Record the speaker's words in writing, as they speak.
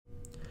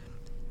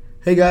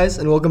Hey guys,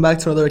 and welcome back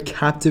to another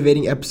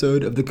captivating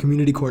episode of the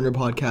Community Corner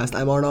podcast.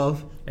 I'm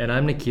Arnav. And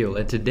I'm Nikhil,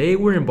 and today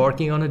we're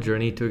embarking on a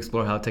journey to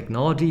explore how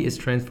technology is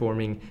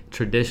transforming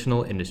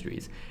traditional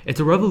industries. It's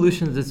a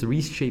revolution that's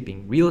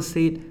reshaping real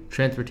estate,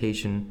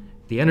 transportation,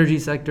 the energy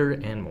sector,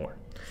 and more.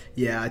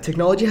 Yeah,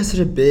 technology has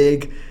such a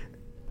big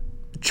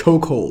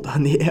chokehold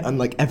on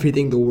like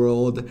everything, the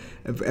world,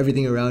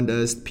 everything around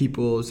us,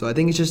 people. So I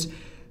think it's just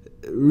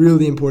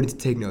really important to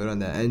take note on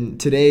that. And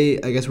today,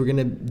 I guess we're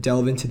gonna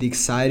delve into the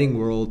exciting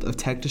world of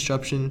tech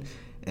disruption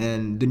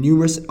and the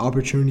numerous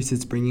opportunities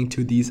it's bringing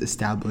to these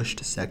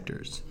established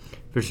sectors.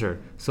 For sure.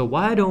 So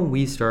why don't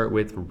we start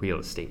with real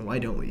estate? Why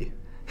don't we?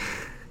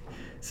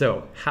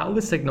 So how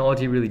is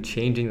technology really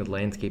changing the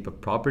landscape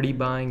of property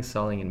buying,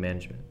 selling, and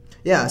management?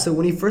 Yeah, so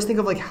when you first think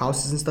of like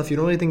houses and stuff, you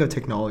don't really think of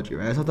technology,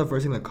 right? That's not the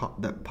first thing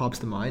that pops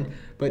to mind.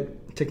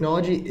 But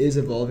technology is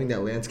evolving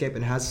that landscape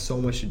and has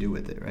so much to do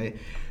with it, right?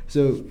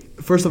 So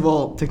first of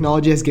all,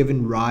 technology has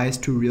given rise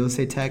to real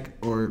estate tech,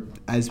 or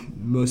as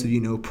most of you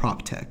know,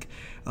 prop tech.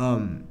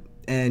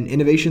 And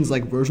innovations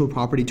like virtual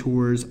property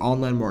tours,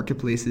 online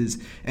marketplaces,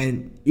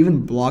 and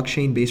even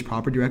blockchain-based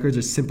property records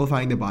are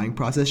simplifying the buying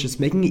process, just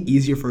making it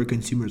easier for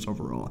consumers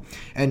overall.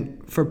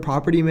 And for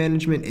property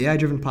management,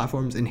 AI-driven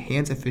platforms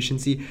enhance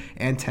efficiency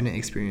and tenant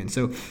experience.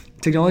 So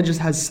technology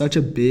just has such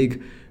a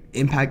big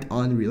impact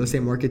on the real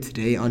estate market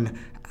today, on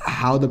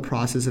how the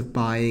process of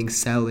buying,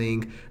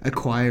 selling,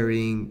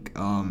 acquiring,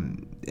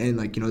 and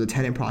the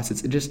tenant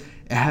process, it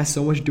has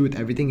so much to do with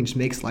everything. It just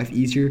makes life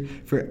easier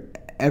for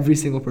every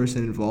single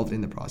person involved in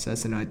the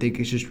process. And I think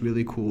it's just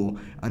really cool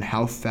on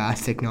how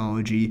fast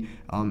technology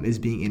is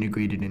being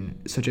integrated in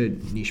such a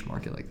niche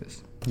market like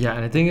this. Yeah,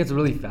 and I think it's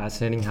really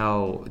fascinating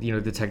how,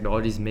 the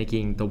technology is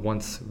making the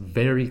once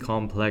very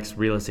complex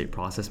real estate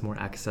process more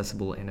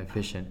accessible and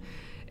efficient.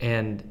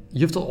 And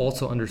you have to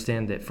also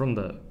understand that from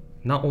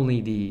not only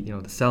the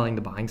selling,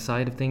 the buying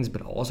side of things,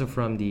 but also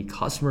from the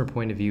customer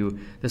point of view,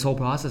 this whole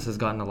process has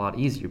gotten a lot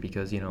easier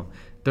because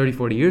 30,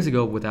 40 years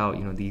ago, without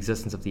the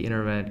existence of the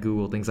internet,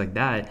 Google, things like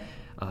that,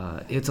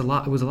 it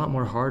was a lot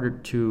more harder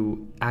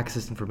to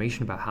access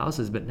information about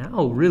houses. But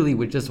now, really,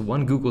 with just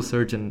one Google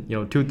search and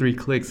 2-3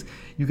 clicks,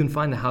 you can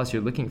find the house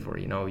you're looking for.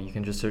 You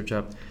can just search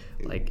up,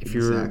 like, if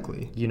you're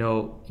Exactly.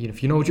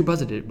 if you know what your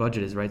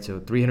budget is, right? So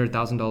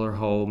 $300,000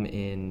 home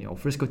in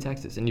Frisco,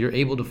 Texas, and you're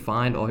able to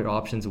find all your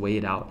options, weigh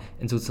it out,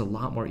 and so it's a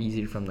lot more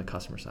easier from the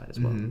customer side as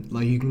well. Mm-hmm.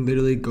 Like you can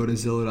literally go to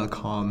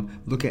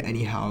Zillow.com, look at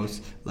any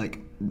house, like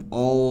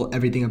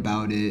everything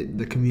about it,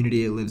 the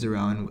community it lives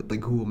around, with like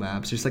Google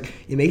Maps. Just like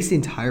it makes the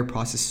entire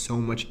process so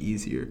much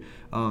easier.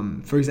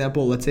 For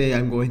example, let's say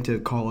I'm going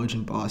to college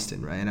in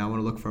Boston, right, and I want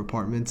to look for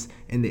apartments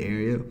in the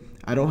area.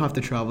 I don't have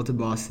to travel to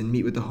Boston,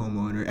 meet with the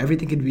homeowner.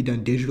 Everything can be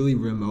done digitally,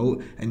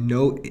 remote, and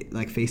no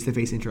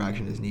face-to-face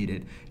interaction is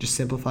needed. Just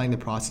simplifying the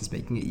process,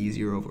 making it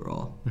easier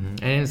overall.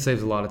 Mm-hmm. And it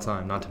saves a lot of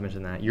time, not to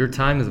mention that. Your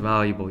time is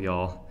valuable,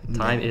 y'all.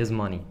 Time is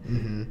money.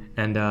 Mm-hmm.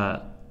 And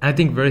I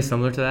think very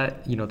similar to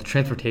that, the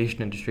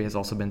transportation industry has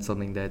also been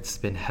something that's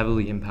been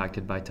heavily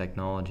impacted by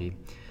technology.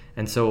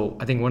 And so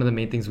I think one of the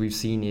main things we've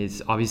seen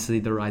is obviously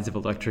the rise of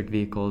electric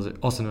vehicles,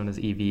 also known as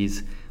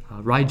EVs.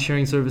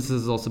 Ride-sharing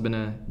services has also been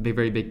a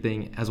very big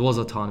thing, as well as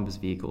autonomous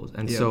vehicles.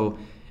 And so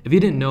if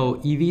you didn't know,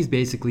 EVs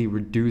basically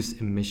reduce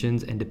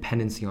emissions and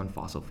dependency on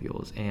fossil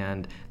fuels.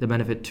 And the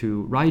benefit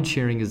to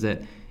ride-sharing is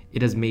that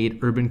it has made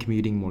urban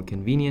commuting more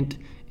convenient.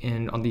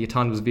 And on the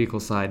autonomous vehicle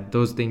side,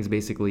 those things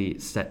basically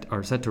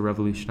are set to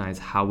revolutionize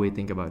how we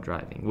think about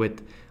driving,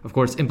 with, of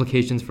course,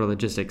 implications for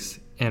logistics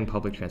and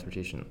public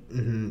transportation.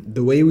 Mm-hmm.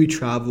 The way we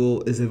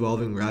travel is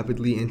evolving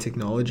rapidly, and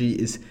technology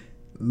is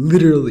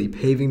literally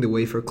paving the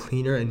way for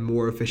cleaner and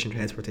more efficient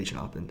transportation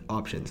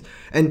options.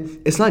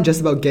 And it's not just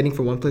about getting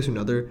from one place to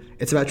another.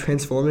 It's about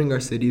transforming our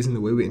cities and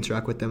the way we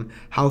interact with them,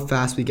 how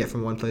fast we get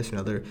from one place to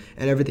another,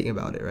 and everything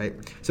about it, right?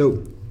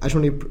 So I just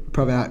want to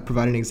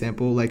provide an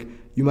example. Like,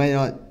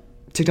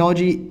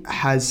 technology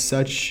has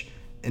such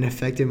an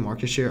effective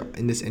market share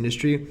in this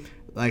industry.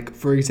 Like,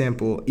 for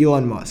example,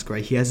 Elon Musk,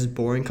 right? He has this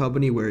boring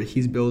company where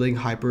he's building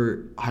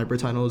hyper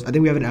tunnels. I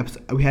think we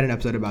had an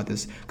episode about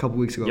this a couple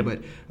weeks ago. Yep.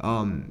 But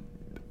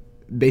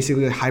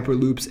basically like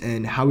hyperloops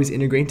and how he's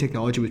integrating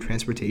technology with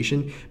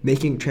transportation,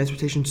 making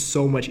transportation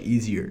so much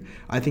easier.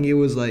 I think it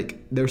was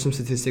like there was some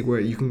statistic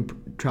where you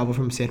can travel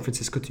from San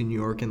Francisco to New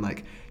York in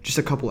like just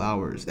a couple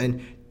hours,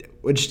 and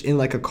just in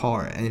like a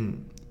car.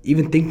 And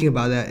even thinking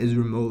about that is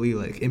remotely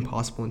like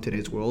impossible in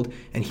today's world,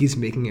 and he's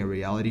making it a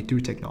reality through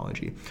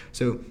technology.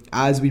 So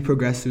as we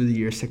progress through the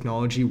years,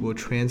 technology will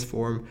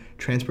transform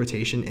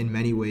transportation in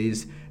many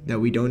ways that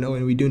we don't know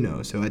and we do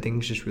know. So I think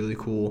it's just really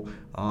cool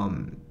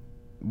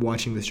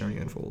watching this journey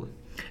unfold.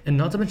 And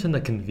not to mention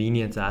the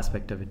convenience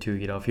aspect of it too.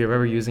 If you're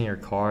ever using your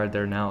car,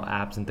 there are now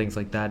apps and things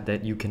like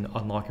that you can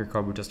unlock your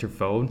car with just your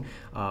phone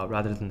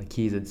rather than the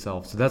keys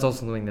itself. So that's also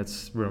something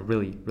that's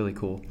really, really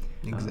cool.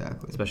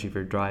 Exactly. Especially if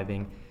you're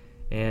driving.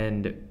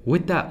 And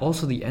with that,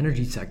 also the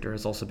energy sector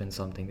has also been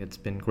something that's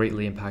been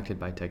greatly impacted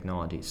by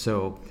technology.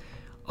 So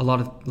a lot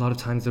of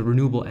times the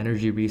renewable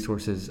energy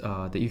resources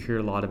that you hear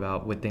a lot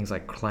about with things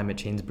like climate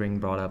change being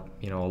brought up,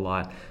 a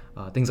lot.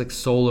 things like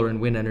solar and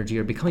wind energy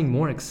are becoming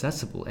more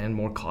accessible and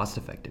more cost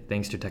effective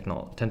thanks to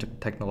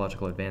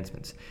technological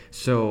advancements.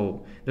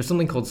 So there's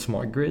something called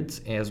smart grids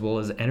as well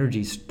as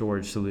energy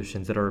storage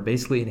solutions that are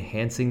basically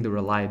enhancing the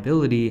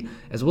reliability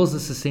as well as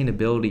the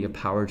sustainability of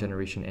power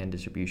generation and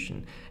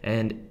distribution.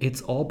 And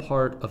it's all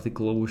part of the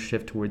global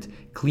shift towards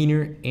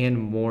cleaner and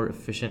more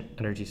efficient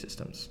energy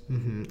systems.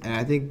 Mm-hmm. And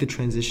I think the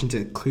transition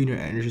to cleaner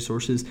energy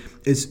sources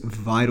is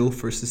vital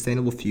for a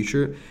sustainable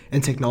future,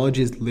 and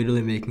technology is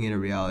literally making it a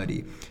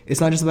reality. It's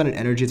not just about an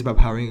energy, it's about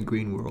powering a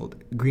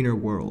greener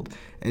world.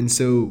 And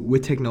so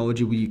with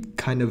technology, it's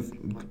kind of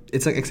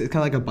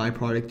like a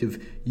byproduct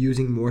of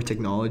using more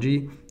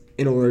technology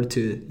in order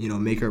to,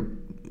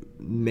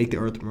 make the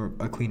earth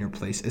a cleaner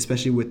place,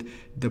 especially with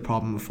the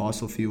problem of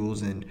fossil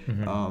fuels and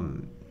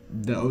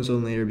the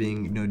ozone layer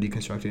being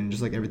deconstructed, and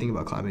just like everything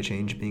about climate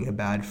change being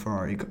bad for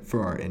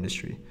our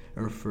industry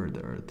or for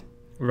the earth.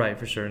 Right,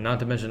 for sure. Not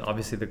to mention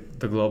obviously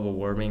the global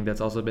warming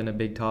that's also been a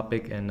big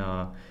topic, and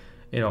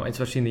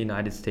especially in the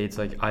United States,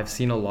 like I've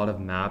seen a lot of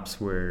maps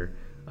where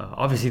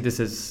obviously this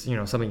is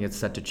something that's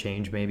set to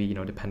change maybe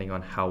depending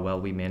on how well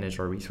we manage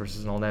our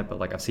resources and all that, but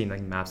like I've seen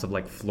like maps of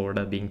like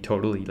Florida being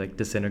totally like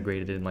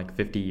disintegrated in like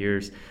 50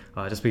 years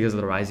just because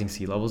of the rising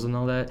sea levels and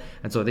all that.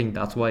 And so I think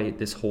that's why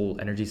this whole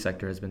energy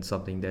sector has been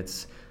something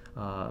that's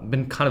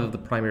been kind of the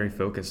primary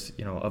focus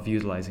of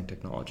utilizing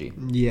technology.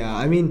 Yeah,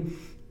 I mean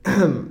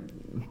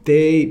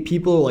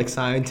people like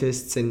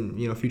scientists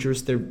and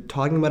futurists, they're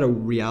talking about a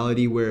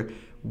reality where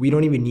we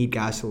don't even need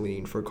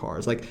gasoline for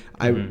cars. Like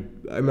I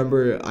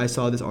remember I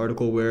saw this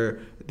article where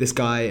this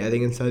guy, I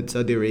think in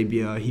Saudi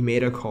Arabia, he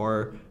made a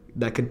car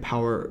that could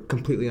power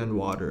completely on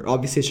water.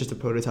 Obviously, it's just a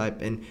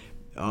prototype, and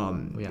I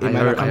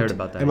heard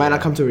about that. It might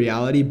not come to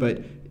reality,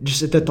 but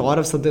just the thought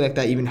of something like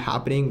that even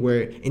happening,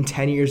 where in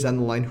 10 years down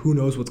the line, who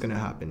knows what's going to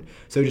happen.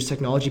 So just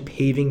technology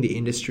paving the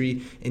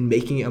industry and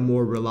making it a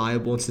more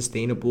reliable and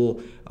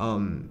sustainable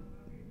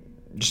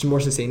just a more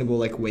sustainable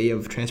like way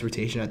of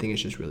transportation, I think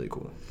it's just really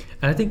cool.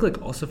 And I think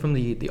like also from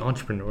the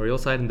entrepreneurial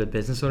side and the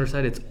business owner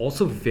side, it's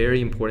also very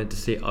important to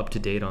stay up to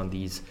date on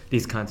these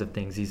kinds of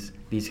things,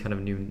 these kind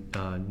of new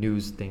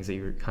news things that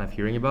you're kind of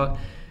hearing about.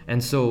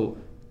 And so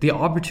the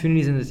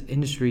opportunities in this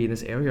industry, in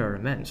this area, are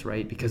immense,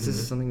 right? Because this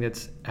is something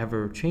that's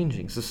ever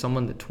changing. So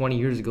someone that 20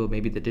 years ago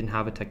maybe that didn't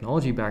have a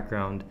technology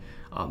background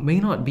may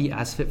not be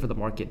as fit for the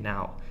market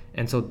now.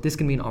 And so this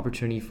can be an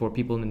opportunity for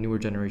people in the newer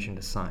generation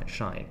to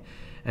shine.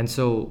 And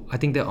so I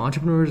think that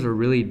entrepreneurs are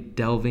really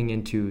delving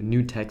into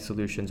new tech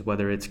solutions,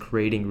 whether it's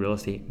creating real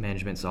estate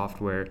management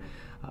software,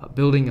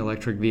 building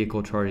electric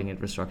vehicle charging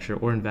infrastructure,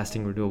 or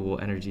investing in renewable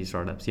energy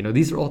startups.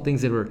 These are all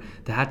things that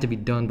had to be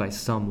done by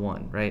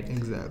someone, right?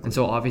 Exactly. And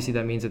so obviously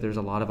that means that there's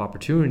a lot of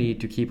opportunity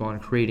to keep on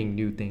creating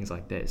new things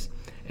like this.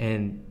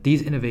 And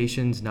these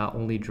innovations not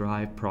only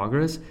drive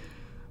progress,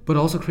 but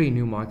also create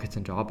new markets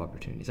and job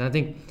opportunities. And I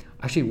think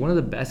actually one of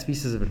the best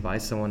pieces of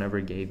advice someone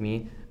ever gave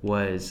me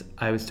was,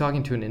 I was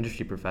talking to an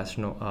industry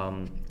professional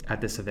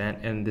at this event,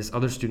 and this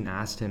other student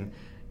asked him,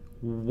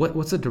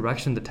 what's the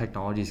direction that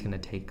technology is going to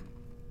take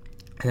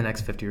in the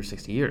next 50 or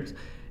 60 years?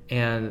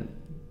 And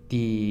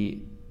the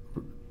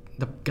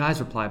guy's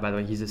reply, by the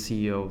way, he's a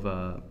CEO of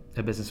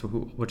a business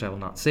which I will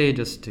not say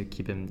just to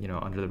keep him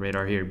under the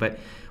radar here, but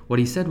what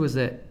he said was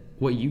that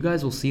what you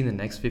guys will see in the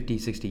next 50,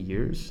 60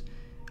 years,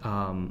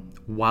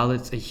 while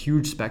it's a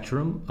huge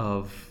spectrum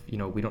of,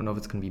 we don't know if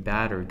it's going to be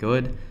bad or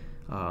good,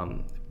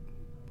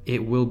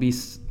 it will be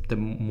the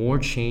more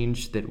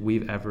change that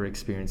we've ever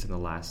experienced in the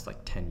last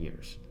 10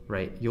 years,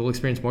 right? You'll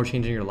experience more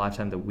change in your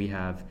lifetime that we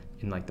have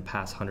in the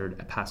past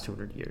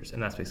 200 years.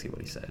 And that's basically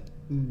what he said.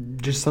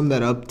 Just sum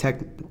that up,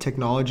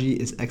 technology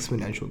is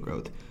exponential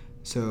growth.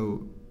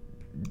 So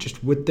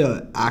just with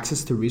the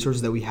access to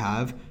resources that we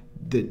have,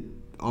 the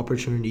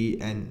opportunity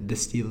and the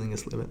stealing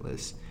is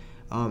limitless.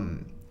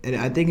 And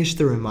I think it's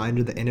just a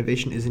reminder that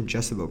innovation isn't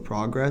just about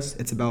progress,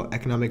 it's about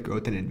economic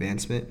growth and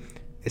advancement.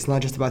 It's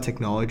not just about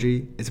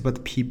technology, it's about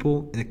the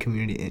people and the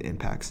community it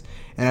impacts.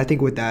 And I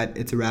think with that,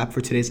 it's a wrap for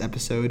today's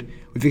episode.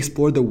 We've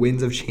explored the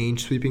winds of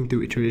change sweeping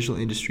through traditional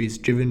industries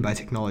driven by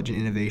technology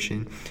and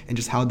innovation, and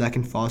just how that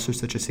can foster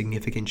such a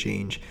significant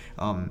change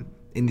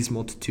in this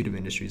multitude of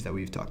industries that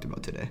we've talked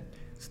about today.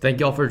 So thank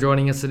you all for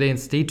joining us today, and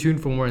stay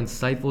tuned for more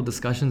insightful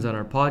discussions on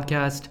our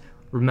podcast.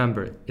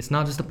 Remember, it's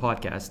not just a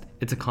podcast,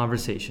 it's a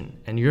conversation,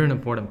 and you're an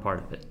important part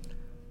of it.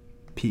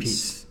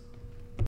 Peace.